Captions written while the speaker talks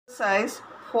Exercise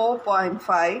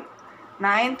 4.5,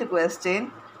 ninth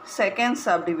question, second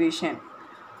subdivision.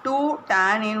 2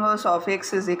 tan inverse of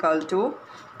x is equal to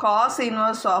cos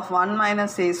inverse of 1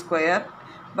 minus a square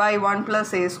by 1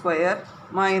 plus a square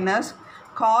minus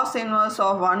cos inverse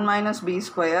of 1 minus b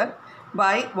square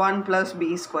by 1 plus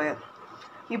b square.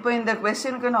 இப்போ இந்த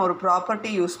questionக்கு நான் ஒரு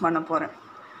property use பண்ண போகிறேன்.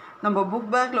 நம்ம book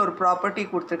bagல ஒரு property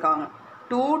கொடுத்துருக்காங்க.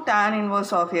 2 tan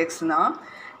inverse of x na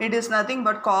it is nothing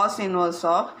but cos inverse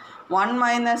of 1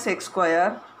 minus x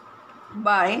square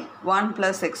by 1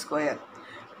 plus x square.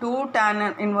 2 tan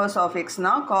inverse of x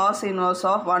na cos inverse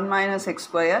of 1 minus x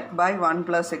square by 1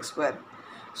 plus x square.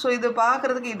 So இது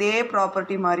பார்க்குறதுக்கு இதே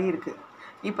property மாதிரி இருக்குது.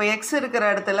 இப்போ x இருக்கிற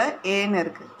இடத்துல aன்னு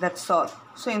இருக்குது. That's all.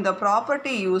 So இந்த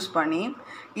ப்ராப்பர்ட்டி யூஸ் பண்ணி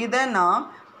இதை நான்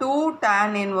 2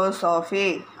 tan inverse of a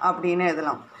அப்படின்னு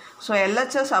எழுதலாம். ஸோ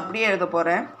LHS அப்படியே எழுத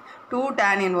போகிறேன். 2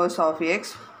 tan inverse of x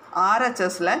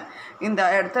RHSல இந்த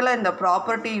இடத்துல இந்த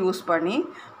ப்ராப்பர்ட்டி யூஸ் பண்ணி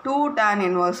 2 tan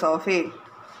inverse of a.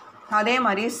 அதே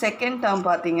மாதிரி செகண்ட் டேர்ம்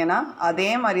பார்த்தீங்கன்னா அதே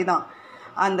மாதிரி தான்,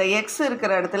 அந்த எக்ஸ்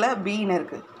இருக்கிற இடத்துல பின்னு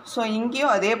இருக்குது. ஸோ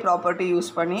இங்கேயும் அதே ப்ராப்பர்ட்டி யூஸ்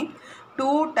பண்ணி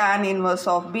 2 tan inverse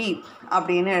of b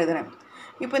அப்படின்னு எழுதுகிறேன்.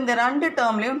 இப்போ இந்த ரெண்டு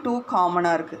டேர்ம்லேயும் 2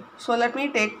 காமனாக இருக்குது. So let me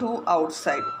take 2 out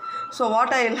side. So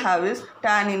what I will have is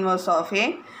tan inverse of a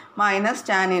minus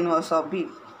tan inverse of b.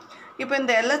 இப்போ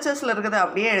இந்த எல்ஹெச்எஸில் இருக்கிறத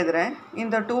அப்படியே எழுதுகிறேன்,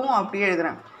 இந்த 2வும் அப்படியே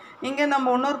எழுதுகிறேன். இங்கே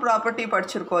நம்ம இன்னொரு property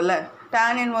படிச்சிருக்கோம்ல,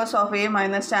 tan inverse of a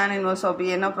minus tan inverse of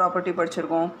b என்ன ப்ராப்பர்ட்டி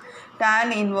படிச்சிருக்கோம்?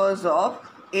 tan inverse of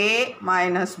a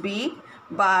minus b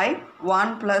by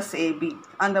 1 plus ab.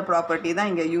 அந்த ப்ராப்பர்ட்டி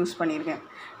தான் இங்கே யூஸ் பண்ணியிருக்கேன்.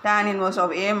 tan inverse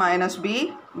of a minus b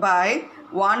by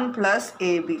 1 plus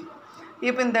ab.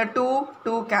 இப்போ இந்த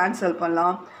 2 cancel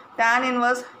பண்ணலாம், tan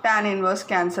inverse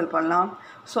cancel பண்ணலாம்.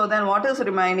 So then what is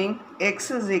remaining? X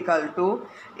is equal to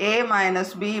a minus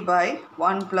b by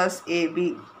 1 plus ab.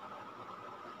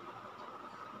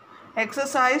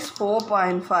 Exercise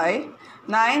 4.5,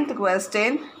 ninth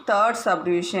question, third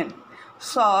subdivision.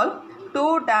 Solve 2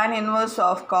 tan inverse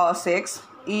of cos x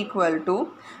equal to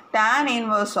tan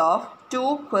inverse of 2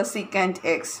 cosecant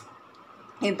x.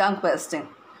 இதுதான் question.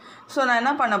 So நான்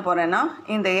என்ன பண்ண போகிறேன்னா,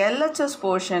 இந்த LHS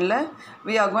போர்ஷனில்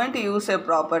we are going to use a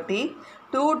property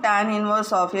 2 tan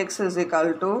inverse of x is equal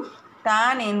to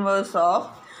tan inverse of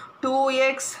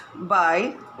 2x by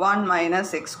 1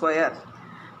 minus x square.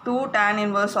 2 tan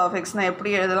inverse of x na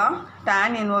எப்படி எழுதலாம்?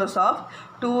 tan inverse of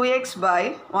 2x by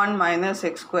 1 minus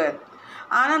x square.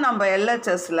 ஆனால் நம்ம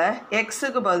LHSல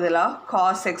xக்கு பதிலாக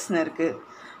cos xன்னு இருக்குது.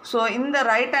 So இந்த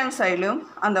right hand சைட்லையும்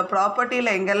அந்த ப்ராப்பர்ட்டியில்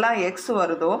எங்கெல்லாம் X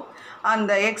வருதோ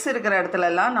அந்த எக்ஸ் இருக்கிற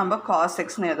இடத்துலலாம் நம்ம cos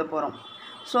xன்னு எழுத போகிறோம்.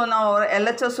 ஸோ நான் ஒரு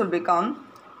LHS will become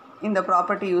இந்த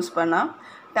ப்ராப்பர்ட்டி யூஸ் பண்ணால்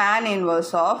tan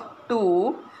inverse of 2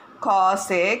 cos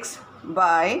x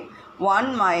by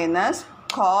 1 minus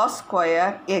cos square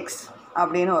x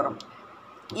அப்படின்னு வரும்,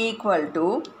 equal to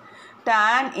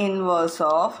tan inverse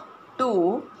of 2,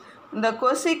 இந்த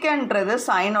கொசிக்கன்றது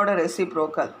சைனோட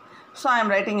reciprocal. So I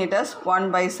am writing it as 1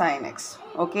 by sin x.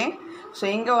 Okay, so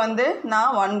இங்கே வந்து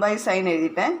நான் 1 by sin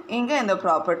எழுதிட்டேன், இங்கே இந்த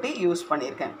ப்ராப்பர்ட்டி யூஸ்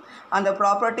பண்ணியிருக்கேன். அந்த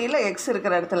ப்ராப்பர்ட்டியில் எக்ஸ்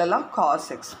இருக்கிற இடத்துலலாம் cos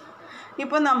x.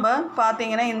 இப்போ நம்ம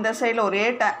பார்த்தீங்கன்னா இந்த சைடில்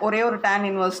ஒரே ஒரு tan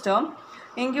inverse டேர்ம்,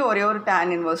 இங்கே ஒரே ஒரு tan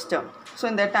inverse டேர்ம். ஸோ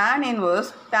இந்த tan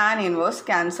inverse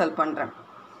கேன்சல் பண்ணுறேன்.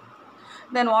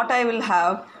 Then what I will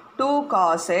have 2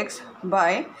 cos x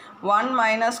by 1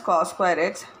 minus cos square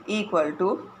x equal to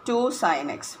 2 sin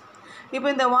x. இப்போ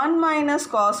இந்த 1 minus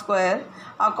cos square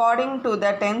according to the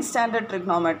 10th standard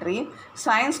trigonometry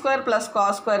sin square plus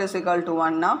cos square is equal to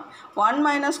 1 now 1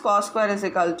 minus cos square is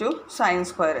equal to sin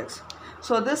square x.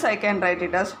 So this I can write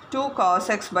it as 2 cos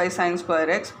x by sin square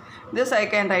x. This I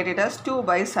can write it as 2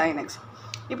 by sin x.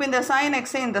 இப்போ இந்த sin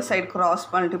x இந்த side cross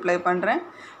multiply பண்ணுறேன்,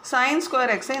 sin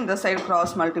square x இந்த side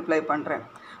cross multiply பண்ணுறேன்.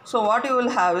 So what you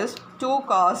will have is 2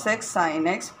 cos x sin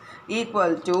x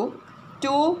equal to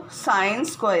 2 sin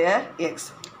square x.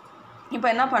 இப்போ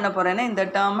என்ன பண்ண போகிறேன்னா இந்த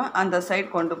டேர்மை அந்த சைடு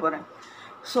கொண்டு போகிறேன்.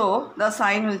 So the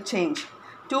sign will change.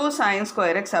 2 sin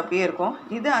square x அப்படியே இருக்கும்,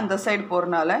 இது அந்த சைடு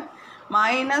போகிறனால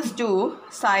minus 2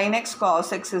 sin x cos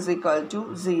x is equal to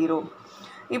 0.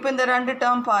 இப்போ இந்த ரெண்டு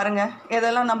டேர்ம் பாருங்கள்,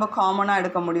 எதெல்லாம் நம்ம காமனாக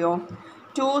எடுக்க முடியும்?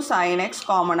 2 sin x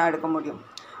காமனாக எடுக்க முடியும்.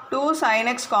 2 sin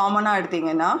x காமனாக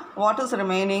எடுத்திங்கன்னா what is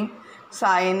remaining?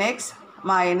 sin x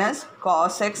minus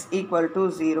cos x equal to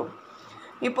 0.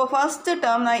 இப்போ ஃபஸ்ட்டு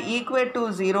டேர்ம் நான் ஈக்குவேட் டு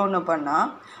 0ன்னு பண்ணால்,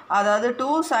 அதாவது 2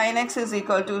 sin x is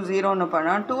equal to 0ன்னு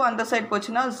பண்ணால் 2 அந்த சைட்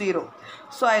போச்சுன்னா 0.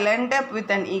 So I end up with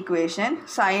an equation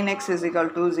sin x is equal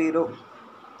to 0.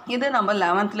 இது நம்ம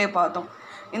 11th பார்த்தோம்.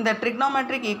 இந்த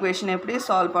trigonometric equation எப்படி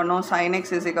solve பண்ணோம்? sin x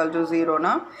is equal to 0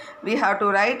 na we have to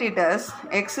write it as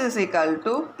x is equal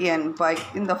to n pi.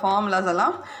 இந்த formulas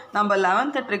எல்லாம் நம்ம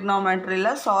 11th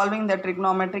trigonometryல solving the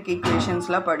trigonometric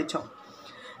equationsல படிச்சோம்.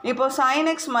 இப்போ sin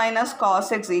x minus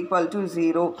cos x equal to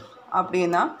 0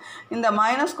 அப்படினா இந்த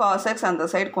minus cos x அந்த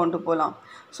side கொண்டு போலாம்.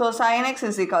 So sin x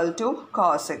is equal to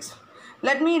cos x.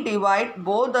 Let me divide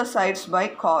both the sides by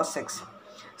cos x.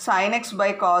 Sin x by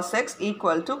cos x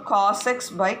equal to cos x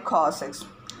by cos x.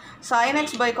 Sin x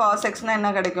by cos x na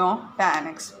enna kedikum? Tan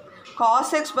x.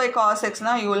 Cos x by cos x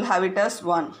na you will have it as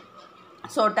 1.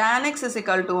 So tan x is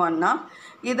equal to 1 na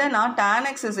இதை நான் tan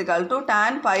x is equal to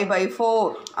tan pi by 4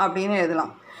 அப்படின்னு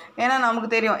எழுதலாம். ஏன்னா நமக்கு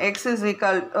தெரியும் x is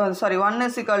equal 1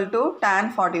 is equal to tan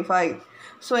 45.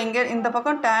 So இங்கே இந்த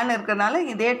பக்கம் tan இருக்கிறதுனால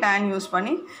இதே tan யூஸ்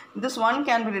பண்ணி this one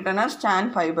can be written as tan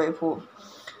pi by 4.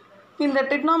 இந்த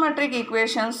trigonometric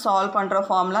equations சால்வ் பண்ணுற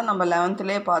ஃபார்முலா நம்ம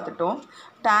 11th பார்த்துட்டோம்.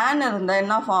 tan இருந்தால்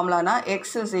என்ன ஃபார்முலானா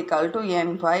x is equal to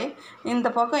n pi. இந்த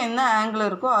பக்கம் என்ன ஆங்கிள்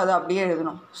இருக்கோ அதை அப்படியே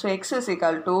எழுதணும். So x is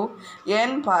equal to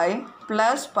n pi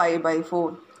plus pi by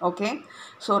 4. Okay,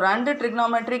 so ரெண்டு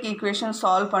trigonometric equations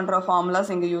சால்வ் பண்ணுற ஃபார்முலாஸ்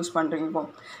இங்கே யூஸ் பண்ணுறீங்க.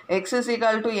 x is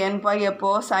equal to n pi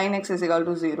எப்போ? sin x is equal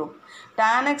to 0.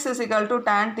 tan x is equal to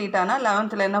tan theta na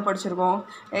 11th என்ன படிச்சிருக்கோம்?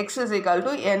 x is equal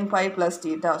to n pi plus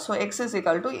theta. So x is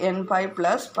equal to n pi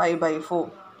plus pi by 4.